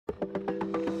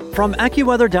From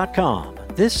AccuWeather.com,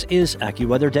 this is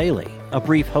AccuWeather Daily, a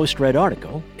brief host-read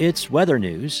article. It's weather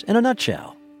news in a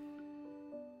nutshell.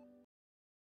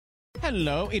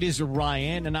 Hello, it is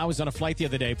Ryan, and I was on a flight the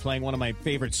other day playing one of my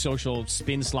favorite social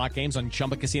spin slot games on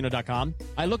ChumbaCasino.com.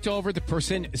 I looked over at the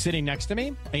person sitting next to me,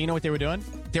 and you know what they were doing?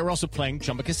 They were also playing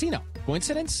Chumba Casino.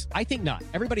 Coincidence? I think not.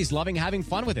 Everybody's loving having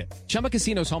fun with it. Chumba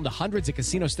Casino is home to hundreds of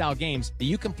casino-style games that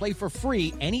you can play for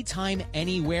free anytime,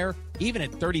 anywhere, even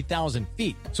at 30,000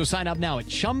 feet. So sign up now at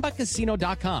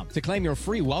ChumbaCasino.com to claim your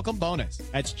free welcome bonus.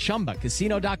 That's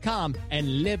ChumbaCasino.com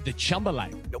and live the Chumba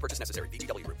life. No purchase necessary.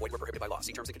 VGW. Void were prohibited by law.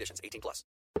 See terms and conditions.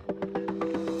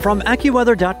 18+. From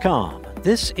AccuWeather.com,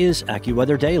 this is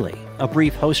AccuWeather Daily, a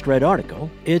brief host-read article.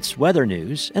 It's weather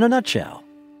news in a nutshell.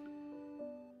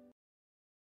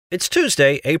 It's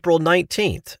Tuesday, April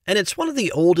 19th, and it's one of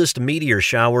the oldest meteor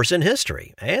showers in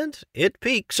history, and it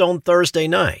peaks on Thursday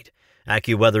night.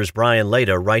 AccuWeather's Brian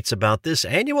Leda writes about this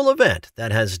annual event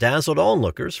that has dazzled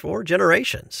onlookers for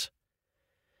generations.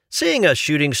 Seeing a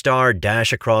shooting star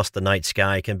dash across the night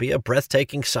sky can be a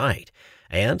breathtaking sight,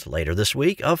 and later this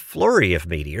week, a flurry of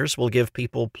meteors will give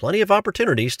people plenty of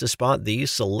opportunities to spot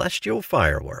these celestial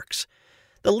fireworks.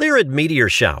 The Lyrid meteor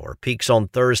shower peaks on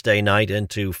Thursday night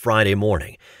into Friday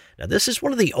morning. Now, this is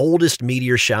one of the oldest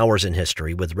meteor showers in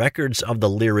history, with records of the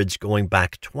Lyrids going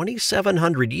back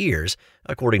 2,700 years,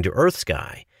 according to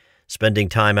EarthSky. Spending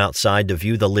time outside to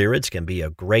view the Lyrids can be a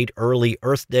great early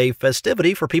Earth Day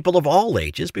festivity for people of all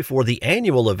ages before the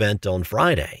annual event on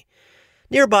Friday.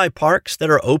 Nearby parks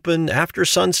that are open after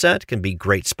sunset can be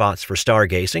great spots for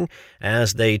stargazing,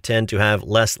 as they tend to have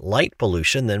less light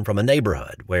pollution than from a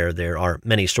neighborhood where there are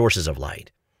many sources of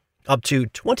light. Up to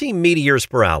 20 meteors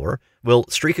per hour will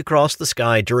streak across the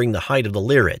sky during the height of the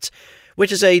Lyrids,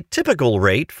 which is a typical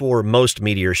rate for most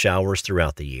meteor showers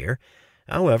throughout the year.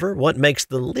 However, what makes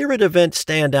the Lyrid event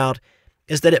stand out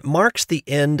is that it marks the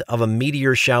end of a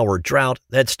meteor shower drought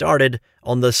that started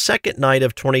on the second night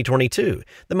of 2022.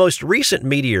 The most recent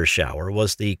meteor shower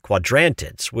was the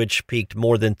Quadrantids, which peaked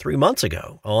more than 3 months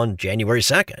ago on January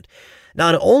 2nd.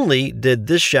 Not only did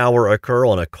this shower occur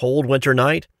on a cold winter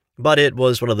night, but it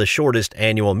was one of the shortest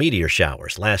annual meteor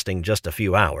showers, lasting just a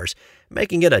few hours,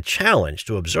 making it a challenge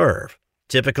to observe.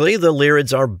 Typically, the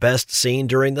Lyrids are best seen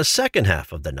during the second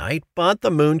half of the night, but the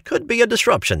moon could be a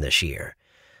disruption this year.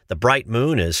 The bright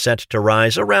moon is set to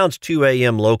rise around 2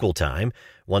 a.m. local time.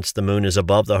 Once the moon is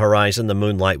above the horizon, the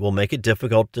moonlight will make it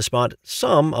difficult to spot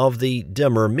some of the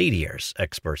dimmer meteors,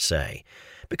 experts say.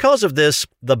 Because of this,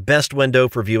 the best window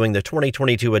for viewing the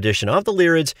 2022 edition of the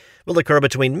Lyrids will occur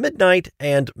between midnight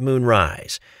and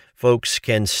moonrise. Folks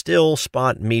can still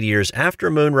spot meteors after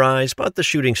moonrise, but the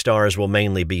shooting stars will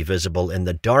mainly be visible in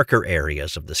the darker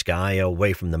areas of the sky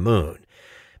away from the moon.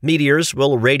 Meteors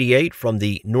will radiate from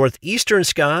the northeastern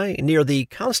sky near the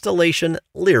constellation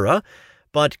Lyra,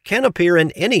 but can appear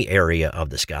in any area of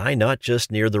the sky, not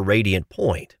just near the radiant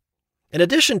point. In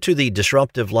addition to the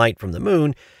disruptive light from the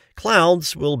moon,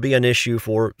 clouds will be an issue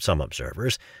for some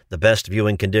observers. The best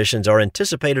viewing conditions are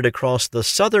anticipated across the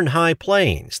southern high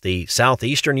plains, the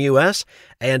southeastern U.S.,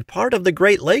 and part of the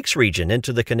Great Lakes region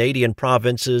into the Canadian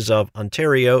provinces of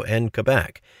Ontario and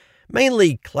Quebec.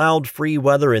 Mainly cloud-free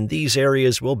weather in these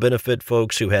areas will benefit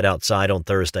folks who head outside on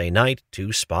Thursday night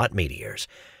to spot meteors.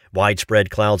 Widespread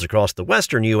clouds across the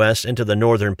western U.S. into the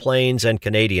northern plains and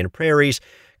Canadian prairies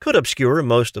could obscure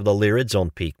most of the Lyrids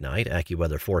on peak night,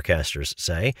 AccuWeather forecasters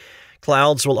say.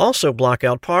 Clouds will also block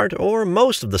out part or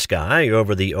most of the sky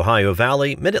over the Ohio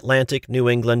Valley, Mid-Atlantic, New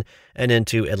England, and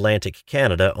into Atlantic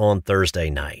Canada on Thursday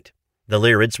night. The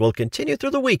Lyrids will continue through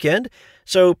the weekend,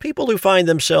 so people who find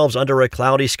themselves under a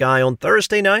cloudy sky on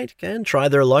Thursday night can try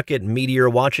their luck at meteor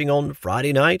watching on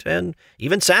Friday night and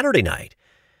even Saturday night.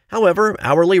 However,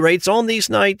 hourly rates on these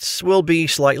nights will be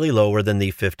slightly lower than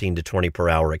the 15 to 20 per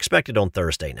hour expected on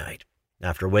Thursday night.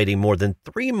 After waiting more than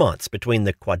 3 months between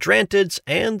the Quadrantids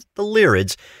and the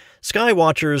Lyrids, sky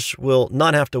watchers will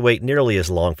not have to wait nearly as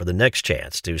long for the next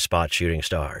chance to spot shooting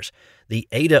stars. The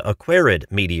Eta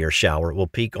Aquarid meteor shower will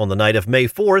peak on the night of May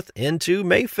 4th into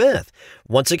May 5th,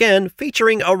 once again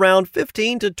featuring around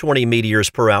 15 to 20 meteors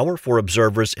per hour for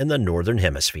observers in the northern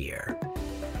hemisphere.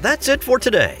 That's it for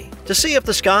today. To see if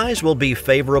the skies will be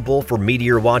favorable for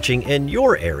meteor watching in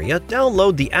your area,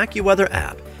 download the AccuWeather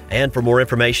app. And for more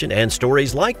information and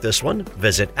stories like this one,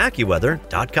 visit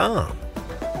AccuWeather.com.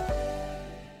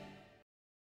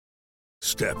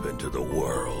 Step into the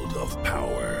world of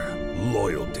power,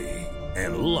 loyalty,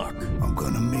 and luck. I'm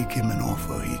gonna make him an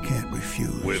offer he can't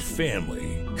refuse. With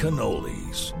family,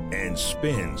 cannolis, and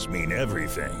spins mean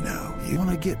everything. Now, you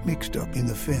wanna get mixed up in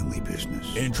the family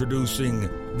business. Introducing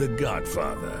The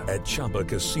Godfather at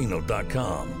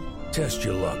ChumbaCasino.com. Test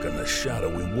your luck in the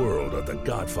shadowy world of The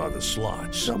Godfather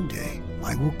slot. Someday,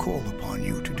 I will call upon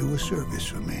you to do a service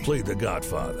for me. Play The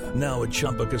Godfather, now at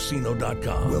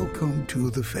ChumbaCasino.com. Welcome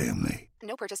to the family.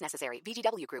 No purchase necessary.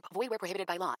 VGW Group. Void where prohibited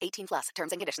by law. 18+.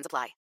 Terms and conditions apply.